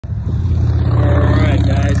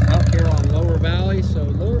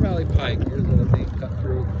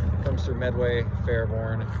Medway,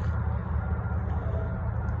 Fairborn.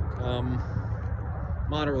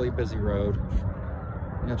 Moderately busy road.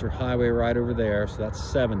 You got your highway right over there, so that's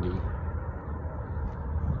 70. You're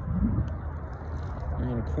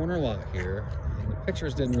on a corner lot here, and the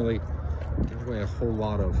pictures didn't really give away a whole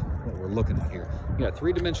lot of what we're looking at here. You got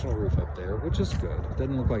 3-dimensional roof up there, which is good. It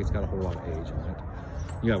doesn't look like it's got a whole lot of age on it.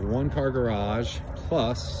 You have 1-car garage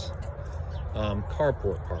plus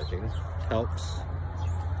carport parking. Helps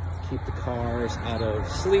keep the cars out of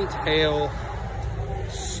sleet, hail,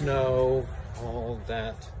 snow, all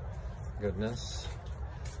that goodness.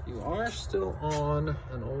 You are still on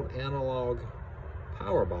an old analog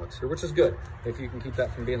power box here, which is good. If you can keep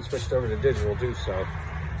that from being switched over to digital, do so.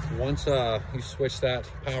 Once you switch that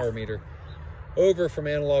power meter over from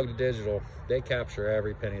analog to digital, they capture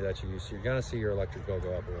every penny that you use. So you're gonna see your electric bill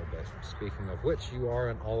go up a little bit. Speaking of which, you are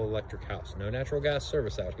an all-electric house. No natural gas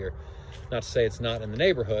service out here. Not to say it's not in the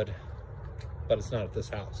neighborhood, but it's not at this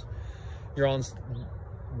house. You're on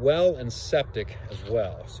well and septic as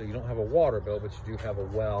well. So you don't have a water bill, but you do have a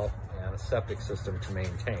well and a septic system to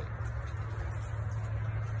maintain.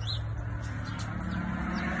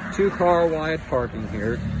 2-car wide parking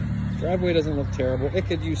here. Driveway doesn't look terrible. It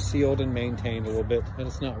could use sealed and maintained a little bit, but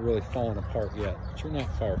it's not really falling apart yet, but you're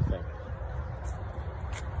not far from it.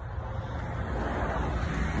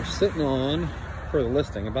 You're sitting on, for the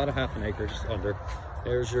listing, about a half an acre, just under.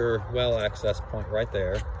 There's your well access point right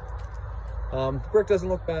there. The brick doesn't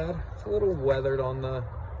look bad. It's a little weathered on the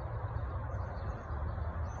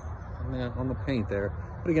paint there,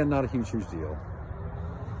 but again, not a huge deal.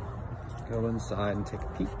 Go inside and take a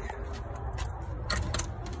peek.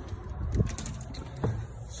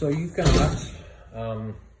 So you've got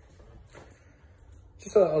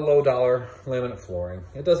just a low dollar laminate flooring.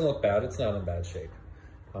 It doesn't look bad. It's not in bad shape.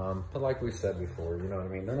 But like we said before, you know what I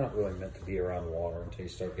mean? They're not really meant to be around water until you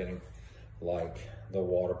start getting like the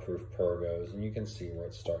waterproof pergos, and you can see where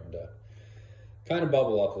it's starting to kind of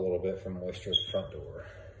bubble up a little bit from moisture at the front door.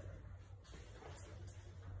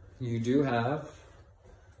 You do have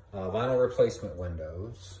vinyl replacement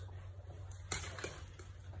windows,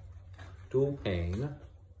 dual pane.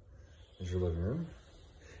 There's your living room,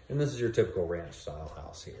 and this is your typical ranch style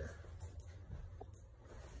house here.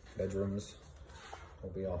 Bedrooms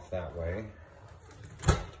will be off that way.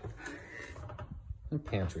 And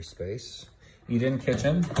pantry space. Eat-in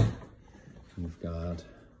kitchen. You've got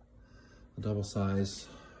a double-size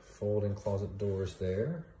folding closet doors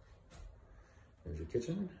there. There's your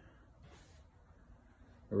kitchen.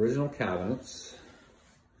 Original cabinets.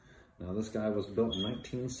 Now this guy was built in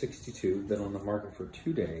 1962, been on the market for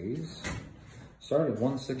 2 days. Started at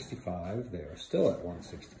 $165, they are still at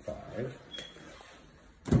 $165.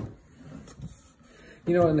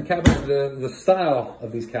 You know, in the cabinet, the style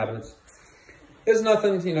of these cabinets is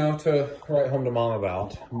nothing, you know, to write home to mom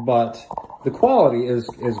about, but the quality is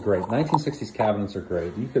great. 1960s cabinets are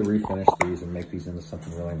great. You could refinish these and make these into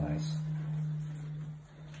something really nice.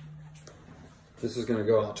 This is gonna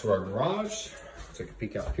go out to our garage. Take a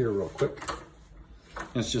peek out here real quick.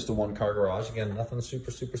 It's just a 1-car garage. Again, nothing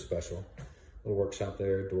super special. Little workshop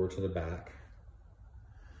there, door to the back.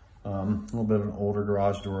 A little bit of an older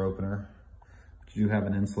garage door opener. But you do have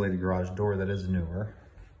an insulated garage door that is newer.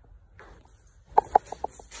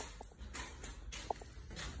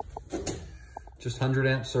 Just 100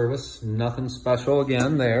 amp service, nothing special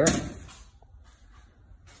again there.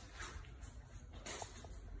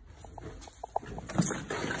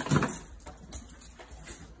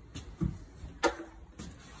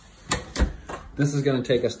 This is going to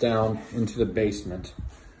take us down into the basement.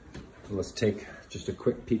 So let's take just a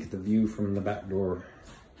quick peek at the view from the back door.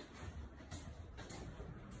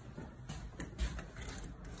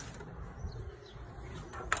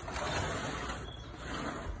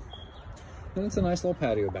 And it's a nice little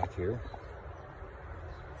patio back here.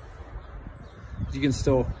 You can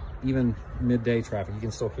still, even midday traffic, you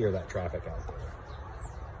can still hear that traffic out there.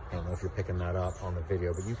 I don't know if you're picking that up on the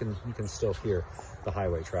video, but you can still hear the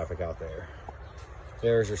highway traffic out there.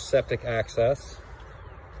 There's your septic access.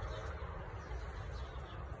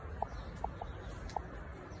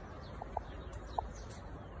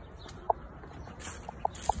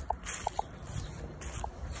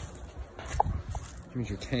 Which means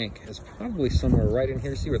your tank is probably somewhere right in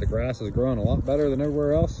here. See where the grass is growing a lot better than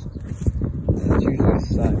everywhere else? That's usually a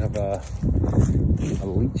sign of a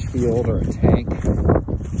leach field or a tank.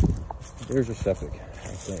 There's your septic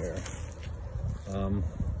right there.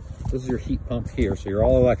 This is your heat pump here, so you're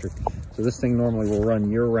all electric. So this thing normally will run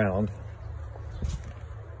year round.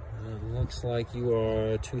 It looks like you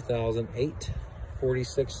are 2008,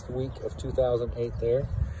 46th week of 2008 there.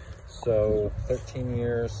 So 13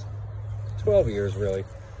 years 12 years really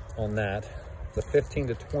on that. It's a 15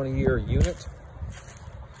 to 20 year unit.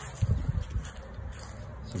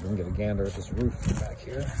 See if we can get a gander at this roof back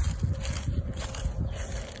here.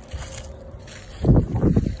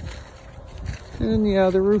 And yeah,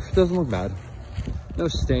 the roof doesn't look bad. No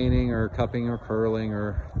staining or cupping or curling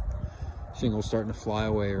or shingles starting to fly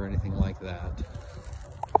away or anything like that.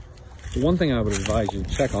 The one thing I would advise you to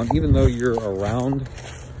check on, even though you're around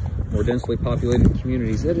more densely populated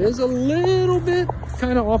communities, it is a little bit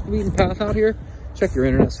kind of off the beaten path out here. Check your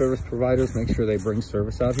internet service providers, make sure they bring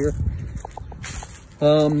service out here.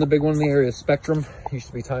 The big one in the area is Spectrum, used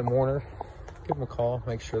to be Time Warner. Give them a call,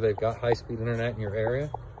 make sure they've got high-speed internet in your area.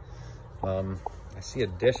 I see a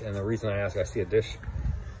dish, and the reason I ask, I see a dish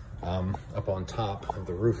up on top of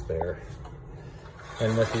the roof there.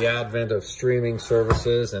 And with the advent of streaming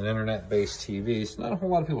services and internet-based TVs, not a whole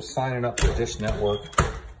lot of people signing up for Dish Network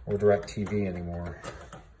or DirecTV anymore.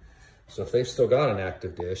 So if they've still got an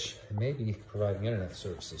active dish, it may be providing internet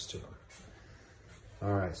services to them.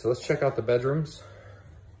 All right, so let's check out the bedrooms.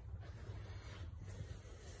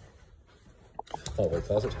 Hallway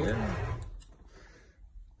closet here.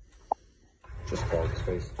 Just closet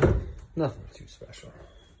space. Nothing too special.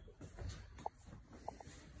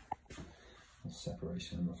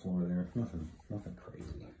 Separation on the floor there. Nothing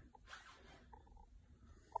crazy.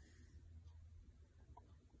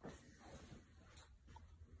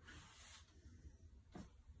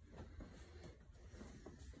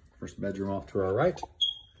 First bedroom off to our right.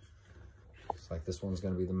 Looks like this one's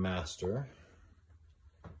going to be the master.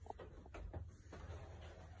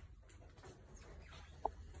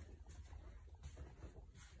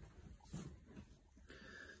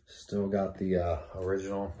 Still got the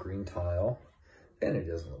original green tile, and it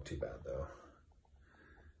doesn't look too bad though.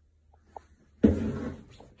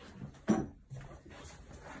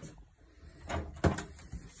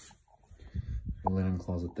 Linen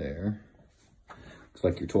closet there. Looks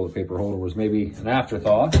like your toilet paper holder was maybe an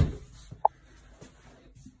afterthought.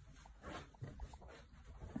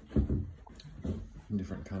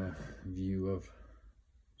 Different kind of view of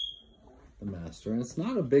the master, and it's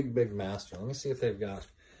not a big master. Let me see if they've got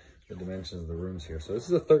the dimensions of the rooms here. So this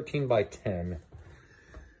is a 13 by 10.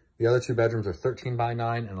 The other two bedrooms are 13 by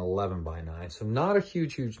 9 and 11 by 9. So not a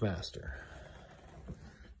huge master.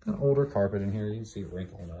 Got older carpet in here. You can see it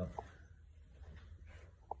wrinkling up.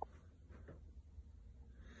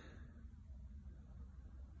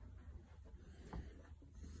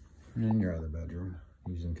 And your other bedroom,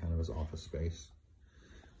 using kind of as office space.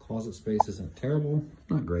 Closet space isn't terrible,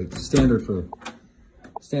 not great. Standard for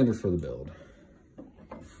the build.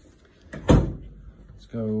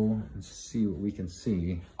 Go and see what we can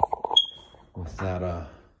see with that. I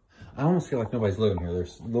almost feel like nobody's living here.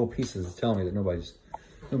 There's little pieces telling me that nobody's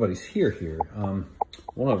here.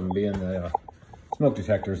 One of them being the smoke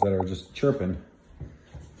detectors that are just chirping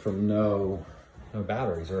from no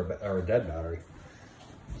batteries or a dead battery.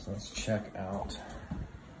 So let's check out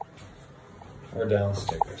our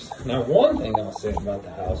downstairs. Now, one thing I'll say about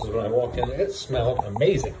the house is when I walked in, it smelled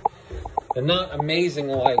amazing, and not amazing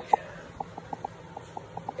like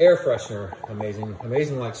air freshener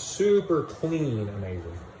amazing like super clean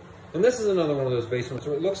amazing. And this is another one of those basements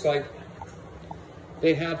where it looks like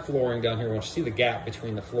they had flooring down here. Once you see the gap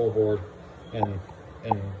between the floorboard and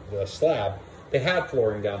the slab, they had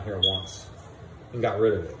flooring down here once and got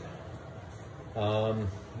rid of it.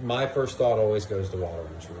 My first thought always goes to water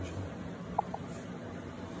intrusion.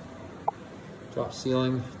 Drop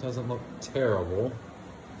ceiling doesn't look terrible.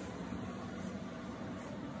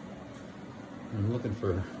 I'm looking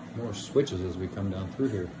for more switches as we come down through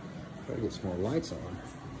here. Try to get some more lights on.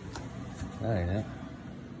 That ain't it.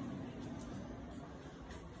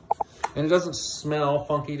 And it doesn't smell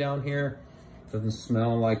funky down here. It doesn't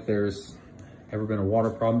smell like there's ever been a water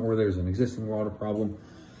problem or there's an existing water problem.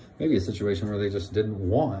 Maybe a situation where they just didn't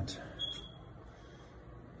want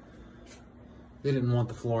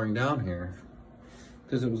the flooring down here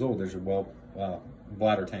because it was old. There's your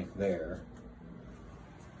bladder tank there.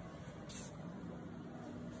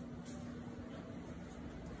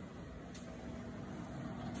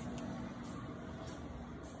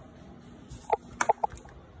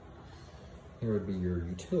 Here would be your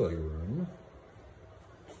utility room.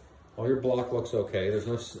 All your block looks okay. There's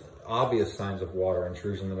no obvious signs of water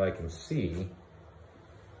intrusion that I can see.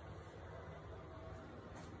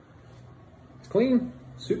 It's clean,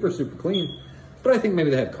 super clean. But I think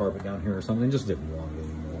maybe they had carpet down here or something, just didn't want it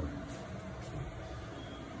anymore.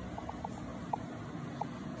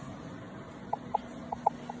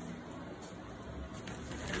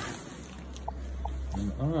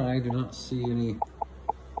 And I do not see any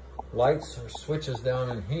lights or switches down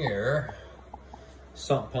in here.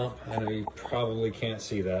 sump pump. I know you probably can't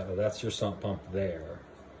see that, but that's your sump pump there.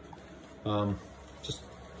 Just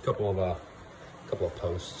a couple of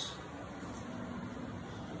posts.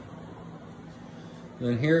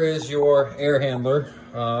 And here is your air handler.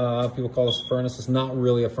 People call this a furnace. It's not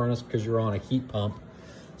really a furnace because you're on a heat pump.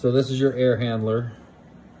 So this is your air handler.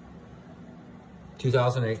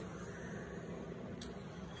 2008.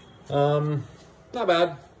 Not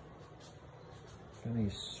bad. Got any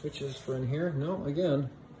switches for in here? No, again,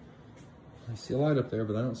 I see a light up there,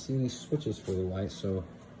 but I don't see any switches for the light. So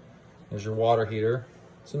there's your water heater.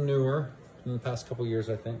 It's a newer, in the past couple years,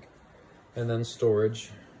 I think. And then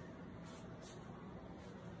storage.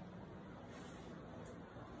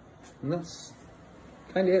 And that's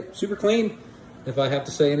kind of it. Super clean. If I have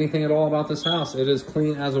to say anything at all about this house, it is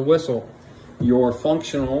clean as a whistle. Your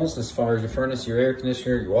functionals, as far as your furnace, your air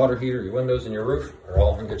conditioner, your water heater, your windows, and your roof are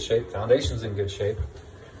all in good shape. Foundation's in good shape.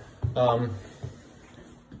 The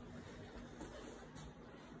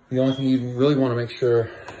only thing you really want to make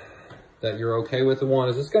sure that you're okay with the one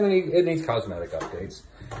is it needs cosmetic updates.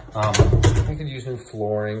 You could use new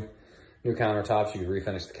flooring, new countertops. You could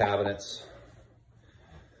refinish the cabinets.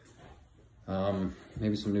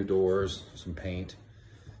 Maybe some new doors, some paint.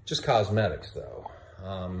 Just cosmetics though.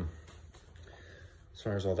 As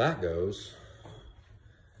far as all that goes,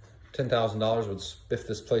 $10,000 would spiff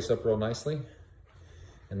this place up real nicely.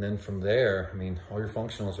 And then from there, I mean, all your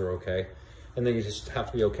functionals are okay. And then you just have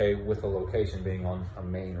to be okay with the location being on a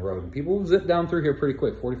main road. And people zip down through here pretty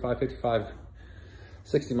quick, 45, 55,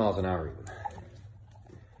 60 miles an hour even.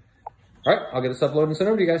 All right, I'll get this uploaded and sent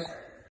over to you guys.